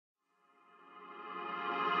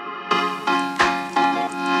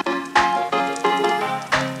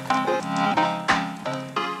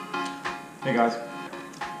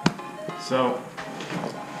So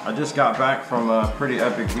I just got back from a pretty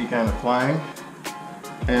epic weekend of flying,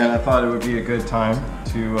 and I thought it would be a good time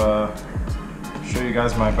to show you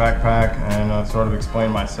guys my backpack and sort of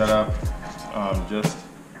explain my setup just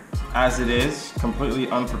as it is, completely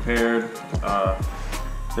unprepared.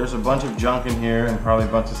 There's a bunch of junk in here and probably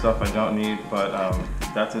a bunch of stuff I don't need, but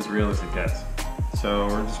that's as real as it gets. So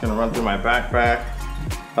we're just gonna run through my backpack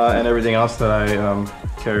and everything else that I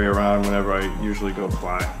carry around whenever I usually go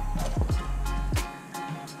fly.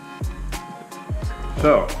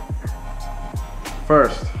 So,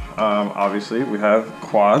 first, obviously we have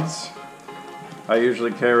quads. I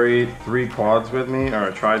usually carry 3 quads with me, or I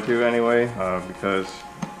try to anyway, because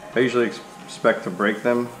I usually expect to break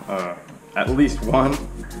them, at least one.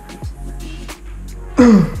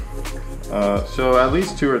 So at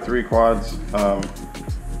least 2 or 3 quads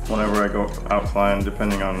whenever I go out flying,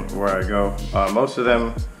 depending on where I go. Most of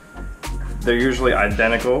them, they're usually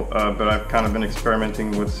identical, but I've kind of been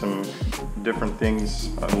experimenting with some different things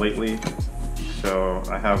lately. So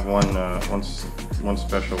I have one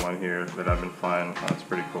special one here that I've been flying. It's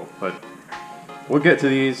pretty cool, but we'll get to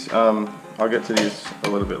these. I'll get to these a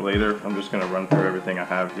little bit later. I'm just gonna run through everything I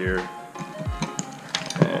have here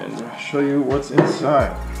and show you what's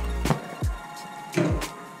inside.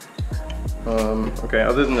 Okay,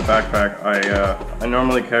 other than the backpack, I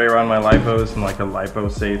normally carry around my lipos in like a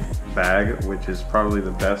lipo-safe bag, which is probably the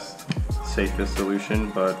best, safest solution,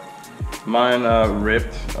 but mine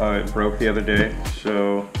ripped, it broke the other day,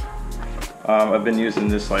 so I've been using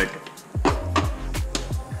this like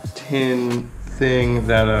tin thing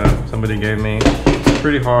that somebody gave me. It's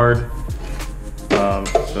pretty hard,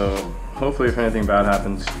 so hopefully if anything bad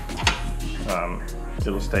happens,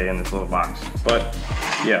 it'll stay in this little box. But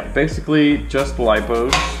yeah, basically just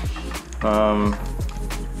lipos.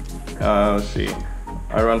 Let's see,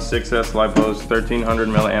 I run 6S lipos, 1300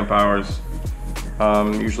 milliamp hours.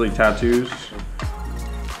 Usually tattoos.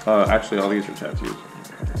 Actually, all these are tattoos.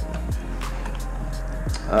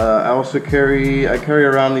 I also carry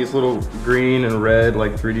around these little green and red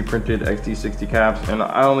like 3D printed XT60 caps, and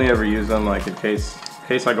I only ever use them like in case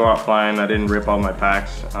I go out flying. I didn't rip all my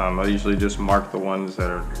packs. I usually just mark the ones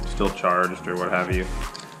that are still charged or what have you.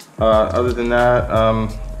 Other than that,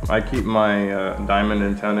 I keep my diamond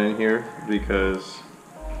antenna in here because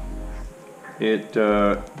it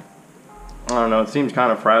I don't know, it seems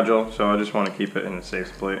kind of fragile, so I just want to keep it in a safe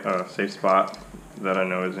spot that I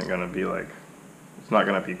know isn't going to be like, it's not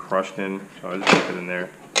going to be crushed in, so I just keep it in there.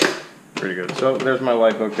 Pretty good. So there's my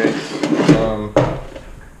lipo case.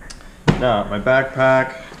 Now, my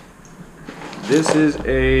backpack. This is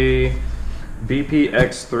a BP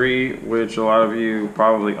X3, which a lot of you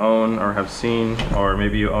probably own or have seen, or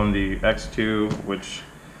maybe you own the X2, which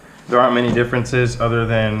there aren't many differences other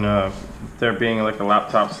than there being like a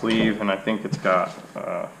laptop sleeve, and I think it's got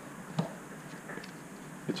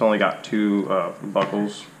it's only got 2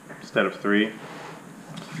 buckles instead of 3.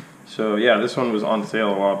 So yeah, this one was on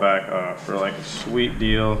sale a while back for like a sweet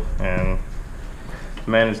deal, and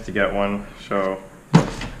managed to get one. So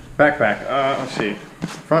backpack, let's see,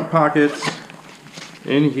 front pockets.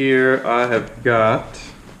 In here I have got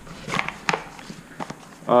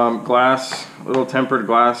little tempered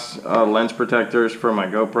glass lens protectors for my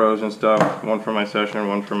GoPros and stuff. One for my Session,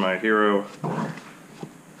 one for my Hero.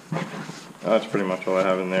 That's pretty much all I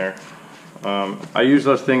have in there. I use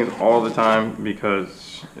those things all the time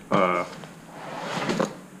because,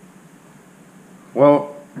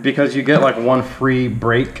 because you get like one free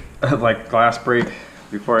break, like glass break,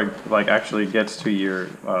 before it like actually gets to your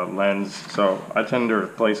lens. So I tend to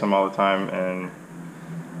replace them all the time, and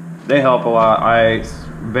they help a lot. I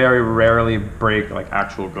very rarely break like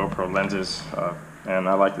actual GoPro lenses, and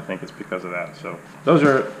I like to think it's because of that. So those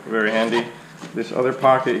are very handy. This other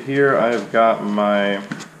pocket here, I've got my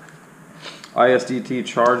ISDT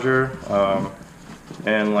charger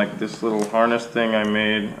and like this little harness thing I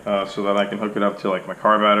made so that I can hook it up to like my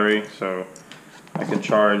car battery, so I can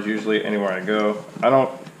charge usually anywhere I go. I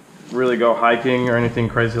don't really go hiking or anything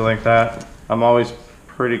crazy like that. I'm always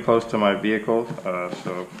pretty close to my vehicle,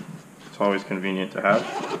 so it's always convenient to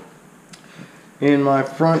have. In my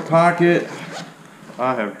front pocket,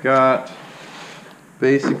 I have got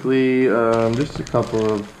basically just a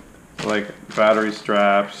couple of like battery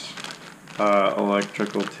straps,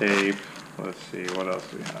 electrical tape. Let's see, what else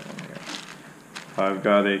do we have in here? I've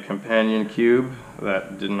got a companion cube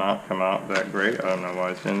that did not come out that great. I don't know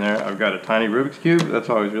why it's in there. I've got a tiny Rubik's Cube. That's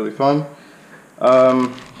always really fun.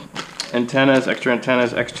 Antennas, extra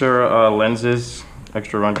lenses,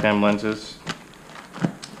 extra Runcam lenses.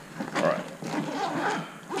 Alright.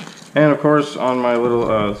 And of course, on my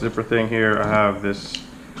little zipper thing here, I have this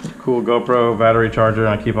cool GoPro battery charger.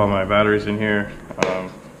 I keep all my batteries in here.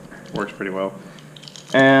 Works pretty well.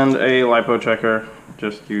 And a lipo checker,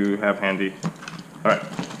 just to have handy. All right,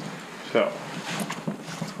 so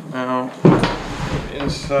now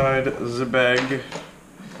inside the bag.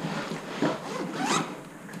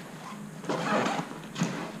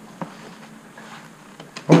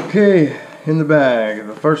 Okay, in the bag,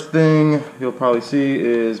 the first thing you'll probably see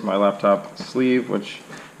is my laptop sleeve, which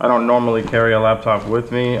I don't normally carry a laptop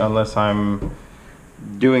with me unless I'm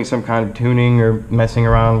doing some kind of tuning or messing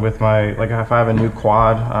around with my, like if I have a new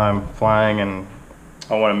quad I'm flying and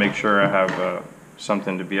I want to make sure I have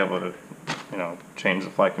something to be able to, you know, change the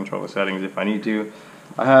flight controller settings if I need to.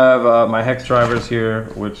 I have my hex drivers here,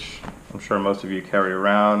 which I'm sure most of you carry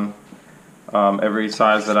around. Every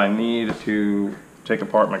size that I need to take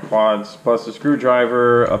apart my quads, plus a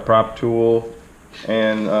screwdriver, a prop tool,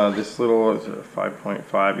 and this little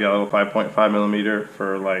 5.5, yeah, little 5.5 millimeter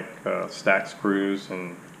for like stack screws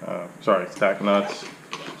and stack nuts,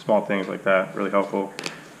 small things like that. Really helpful.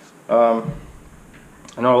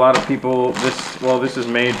 I know a lot of people. This is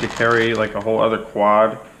made to carry like a whole other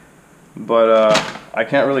quad, but I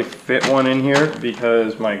can't really fit one in here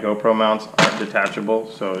because my GoPro mounts aren't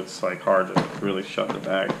detachable, so it's like hard to really shut the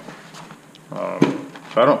bag.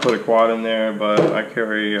 So I don't put a quad in there, but I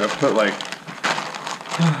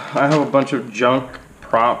have a bunch of junk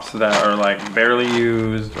props that are like barely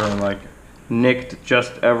used or like nicked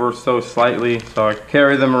just ever so slightly, so I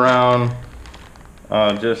carry them around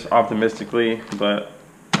just optimistically, but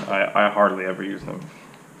I hardly ever use them.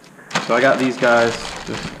 So I got these guys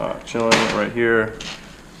just chilling right here.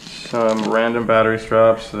 Some random battery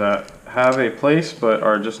straps that have a place but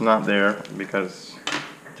are just not there because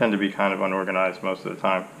tend to be kind of unorganized most of the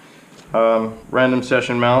time. Random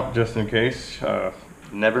session mount just in case.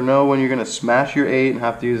 Never know when you're gonna smash your 8 and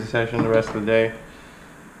have to use the session the rest of the day.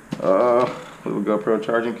 Little GoPro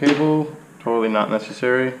charging cable, totally not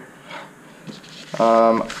necessary.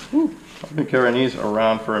 I've been carrying these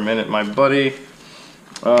around for a minute. My buddy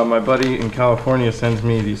in California sends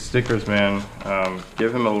me these stickers, man.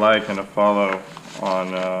 Give him a like and a follow on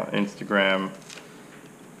Instagram.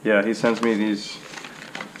 Yeah, he sends me these.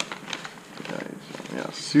 Yeah,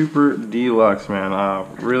 super deluxe, man.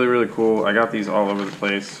 Really, really cool. I got these all over the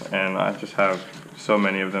place, and I just have so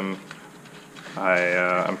many of them.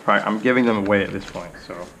 I'm giving them away at this point.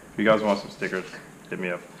 So if you guys want some stickers, hit me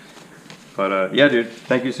up. But yeah, dude,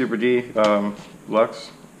 thank you, Super D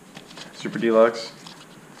Lux, Super Deluxe.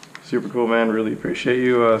 Super cool, man. Really appreciate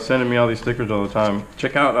you sending me all these stickers all the time.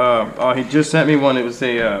 Check out. Oh, he just sent me one. It was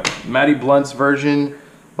a Matty Blunt's version,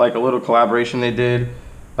 like a little collaboration they did.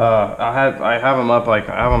 I have them up, like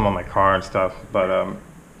I have them on my car and stuff, but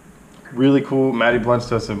really cool. Matty Blunt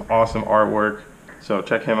does some awesome artwork, so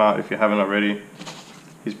check him out if you haven't already.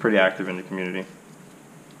 He's pretty active in the community.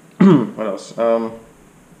 What else?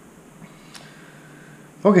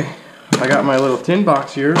 Okay, I got my little tin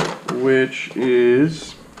box here, which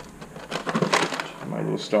is my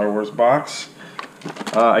little Star Wars box.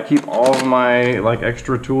 I keep all of my like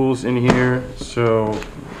extra tools in here, so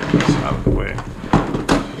this out of the way.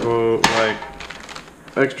 So like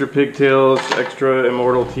extra pigtails, extra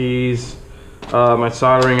immortal tees, my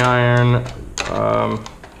soldering iron,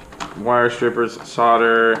 wire strippers,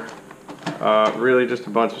 solder, really just a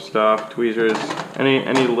bunch of stuff, tweezers,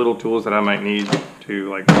 any little tools that I might need to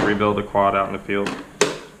like rebuild a quad out in the field.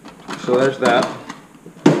 So there's that.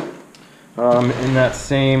 In that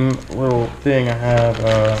same little thing I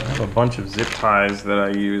have a bunch of zip ties that I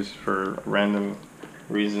use for random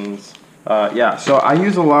reasons. Yeah, so I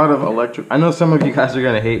use a lot of I know some of you guys are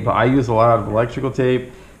gonna hate, but I use a lot of electrical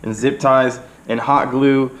tape and zip ties and hot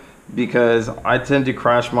glue because I tend to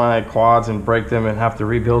crash my quads and break them and have to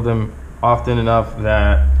rebuild them often enough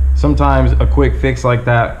that sometimes a quick fix like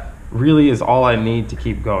that really is all I need to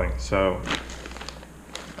keep going. So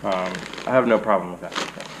I have no problem with that.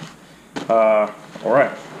 All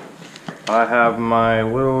right, I have my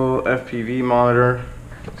little FPV monitor.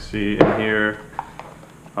 See in here.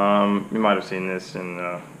 You might have seen this in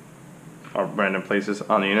random places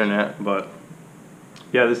on the internet, but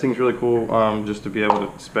yeah, this thing's really cool. Just to be able to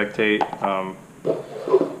spectate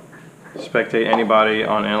anybody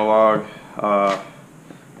on analog,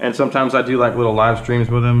 and sometimes I do like little live streams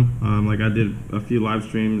with them. Like I did a few live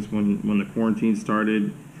streams when the quarantine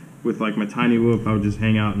started with like my tiny whoop. I would just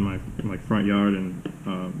hang out in my front yard and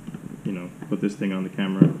you know, put this thing on the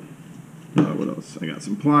camera. What else? I got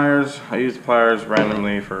some pliers. I use pliers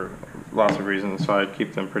randomly for lots of reasons, so I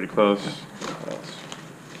keep them pretty close.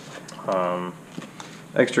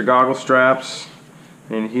 Extra goggle straps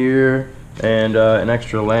in here, and an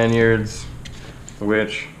extra lanyards,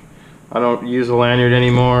 which I don't use a lanyard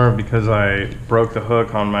anymore because I broke the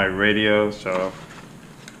hook on my radio, so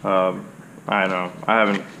I don't know. I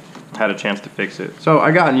haven't had a chance to fix it. So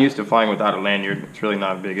I gotten used to flying without a lanyard. It's really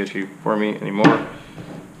not a big issue for me anymore.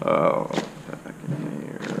 Back in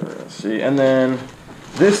here. Let's see. And then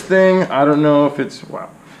this thing, I don't know if it's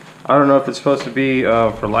I don't know if it's supposed to be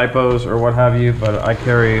for lipos or what have you, but I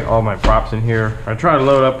carry all my props in here. I try to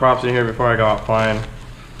load up props in here before I go out flying.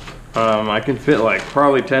 I can fit like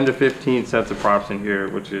probably 10 to 15 sets of props in here,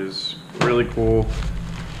 which is really cool.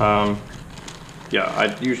 Yeah,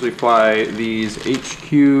 I usually fly these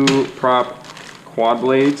HQProp quad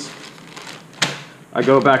blades. I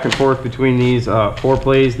go back and forth between these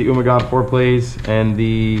 4-plays, the Ummagawd 4-plays, and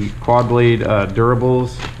the quad blade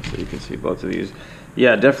durables. So you can see both of these.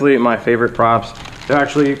 Yeah, definitely my favorite props. They're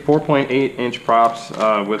actually 4.8 inch props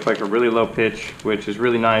with like a really low pitch, which is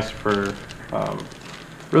really nice for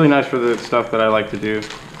the stuff that I like to do.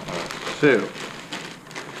 So,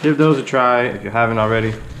 give those a try if you haven't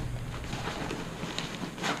already.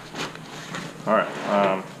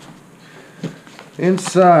 Alright,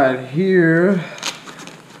 inside here,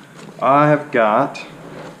 I have got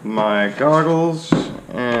my goggles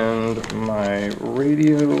and my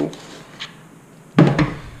radio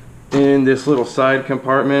in this little side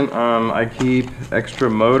compartment. I keep extra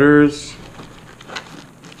motors,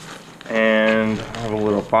 and I have a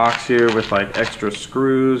little box here with like extra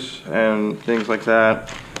screws and things like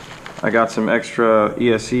that. I got some extra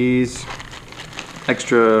ESCs,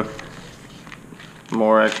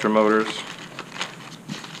 more extra motors.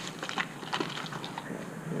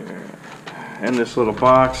 In this little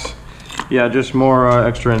box, yeah, just more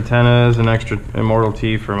extra antennas and extra Immortal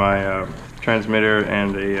T for my transmitter,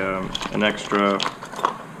 and an extra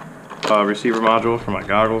receiver module for my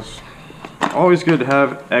goggles. Always good to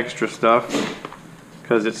have extra stuff,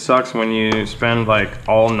 because it sucks when you spend like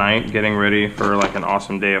all night getting ready for like an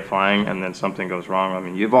awesome day of flying and then something goes wrong. I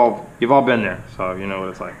mean, you've all been there, so you know what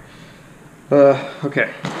it's like.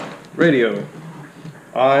 Okay, radio.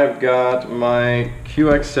 I've got my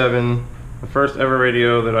QX7, the first ever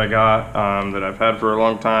radio that I got, that I've had for a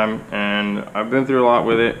long time, and I've been through a lot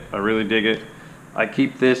with it. I really dig it. I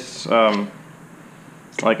keep this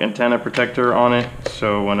like antenna protector on it,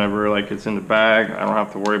 so whenever like it's in the bag, I don't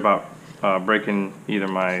have to worry about breaking either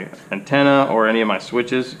my antenna or any of my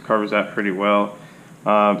switches. It covers that pretty well.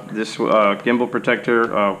 This gimbal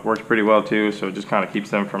protector works pretty well too, so it just kind of keeps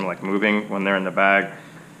them from like moving when they're in the bag,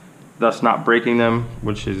 thus not breaking them,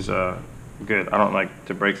 which is good. I don't like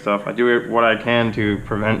to break stuff. I do what I can to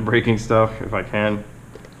prevent breaking stuff if I can.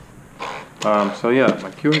 So yeah,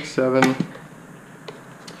 my QX7.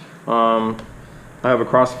 I have a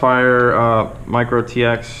Crossfire Micro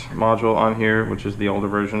TX module on here, which is the older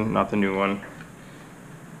version, not the new one.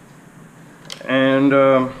 And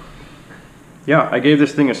yeah, I gave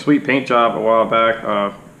this thing a sweet paint job a while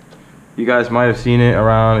back. You guys might have seen it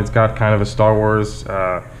around. It's got kind of a Star Wars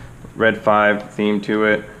Red 5 theme to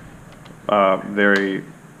it. Very,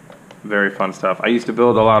 very fun stuff. I used to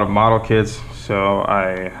build a lot of model kits, so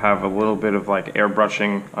I have a little bit of like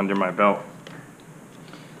airbrushing under my belt.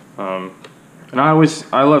 And I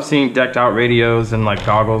love seeing decked out radios and like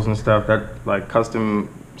goggles and stuff, that like custom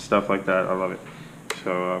stuff like that. I love it.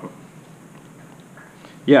 So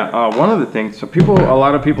yeah, one of the things, so a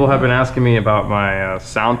lot of people have been asking me about my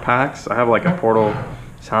sound packs. I have like a Portal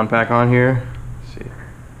sound pack on here. Let's see.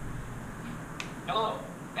 Hello,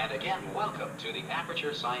 and again, welcome to the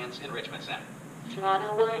Aperture Science Enrichment Center.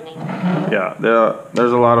 Yeah,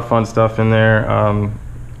 there's a lot of fun stuff in there. A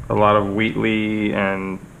lot of Wheatley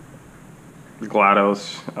and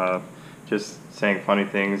GLaDOS, just saying funny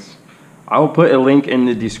things. I will put a link in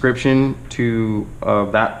the description to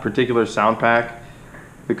that particular sound pack,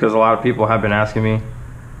 because a lot of people have been asking me.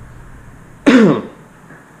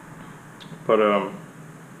 But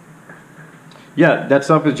yeah, that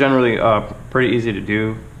stuff is generally pretty easy to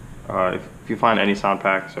do if you find any sound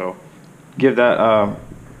pack. So give that,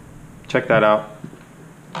 check that out.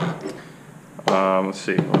 Let's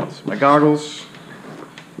see what else. My goggles.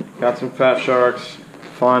 Got some Fatsharks,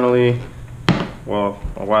 finally, well,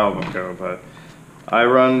 a while ago, but I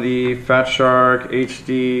run the Fatshark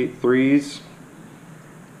HD 3s,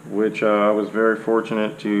 which I was very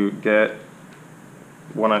fortunate to get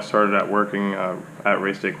when I started working at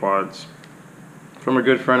Race Day Quads from a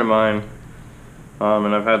good friend of mine,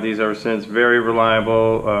 and I've had these ever since. Very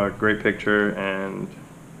reliable, great picture, and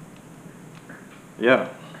yeah,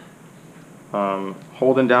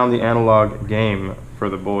 holding down the analog game for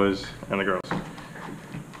the boys and the girls.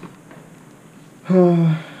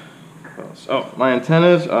 Oh, my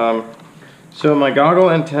antennas. So my goggle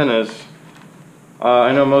antennas,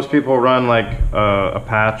 I know most people run like a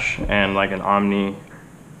patch and like an Omni.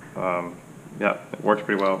 Yeah, it works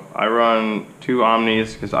pretty well. I run 2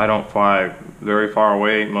 Omnis because I don't fly very far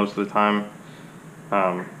away most of the time.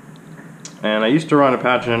 And I used to run a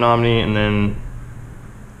patch and an Omni, and then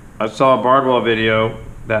I saw a Bardwell video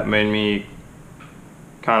that made me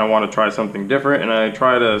kind of want to try something different, and I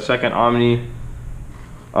tried a second Omni,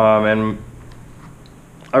 and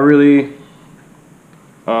I really,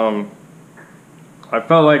 I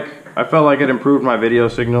felt like it improved my video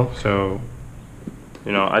signal. So,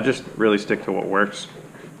 you know, I just really stick to what works.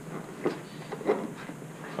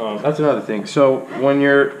 That's another thing. So when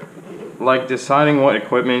you're like deciding what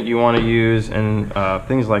equipment you want to use and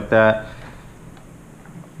things like that,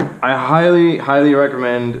 I highly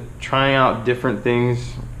recommend trying out different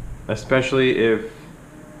things, especially if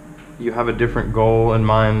you have a different goal in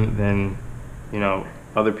mind than, you know,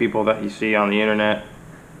 other people that you see on the internet.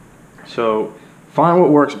 So find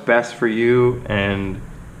what works best for you, and,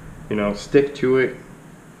 you know, stick to it,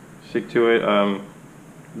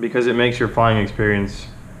 because it makes your flying experience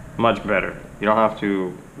much better. You don't have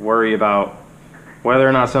to worry about whether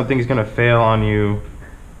or not something's going to fail on you.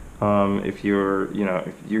 If you're, you know,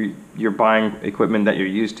 if you're buying equipment that you're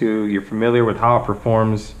used to, you're familiar with how it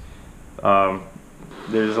performs,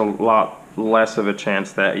 there's a lot less of a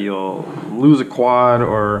chance that you'll lose a quad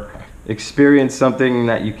or experience something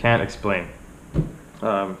that you can't explain.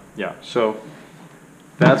 Yeah, so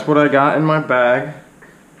that's what I got in my bag.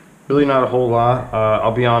 Really not a whole lot.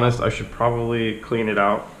 I'll be honest, I should probably clean it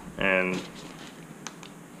out and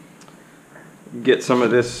get some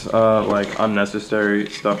of this like unnecessary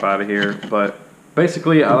stuff out of here. But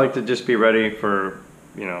basically, I like to just be ready for,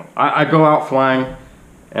 you know, I go out flying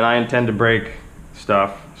and I intend to break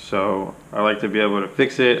stuff, so I like to be able to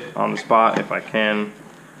fix it on the spot if I can,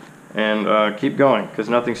 and keep going, because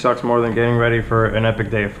nothing sucks more than getting ready for an epic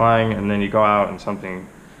day of flying and then you go out and something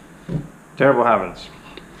terrible happens.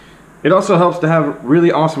 It also helps to have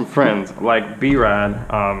really awesome friends like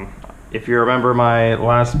B-Rad. If you remember my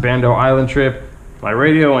last Bando Island trip, my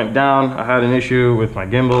radio went down. I had an issue with my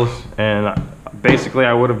gimbals, and basically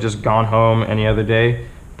I would have just gone home any other day.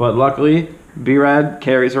 But luckily, B-Rad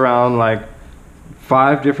carries around like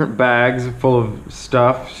 5 different bags full of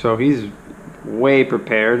stuff, so he's way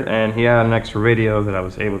prepared, and he had an extra radio that I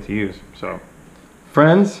was able to use. So,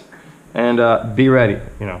 friends, and be ready,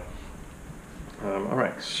 you know. All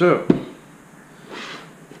right, so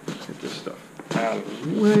let's get this stuff out of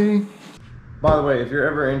the way. By the way, if you're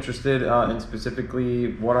ever interested in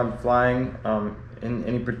specifically what I'm flying in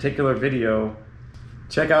any particular video,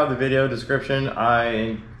 check out the video description.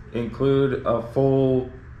 I include a full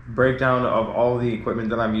breakdown of all the equipment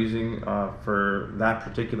that I'm using for that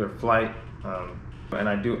particular flight, and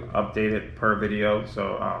I do update it per video,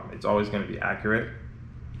 so it's always going to be accurate,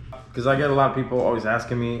 because I get a lot of people always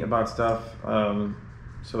asking me about stuff.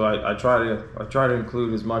 So I try to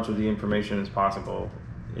include as much of the information as possible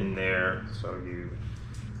in there, so you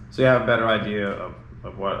have a better idea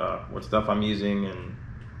of what stuff I'm using. And,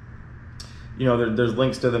 you know, there's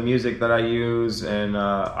links to the music that I use, and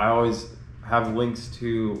I always have links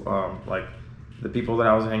to like the people that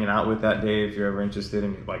I was hanging out with that day. If you're ever interested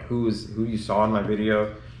in like who you saw in my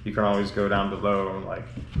video, you can always go down below and, like,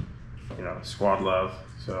 you know, squad love.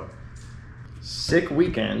 So sick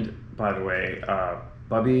weekend, by the way.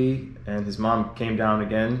 Bubby and his mom came down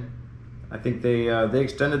again. I think they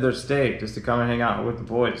extended their stay just to come and hang out with the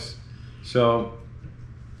boys. So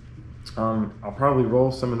I'll probably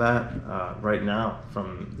roll some of that right now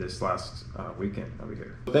from this last weekend over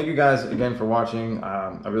here. So thank you guys again for watching.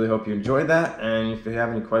 I really hope you enjoyed that, and if you have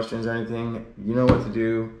any questions or anything, you know what to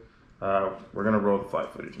do. We're gonna roll the flight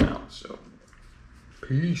footage now, so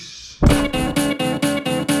peace.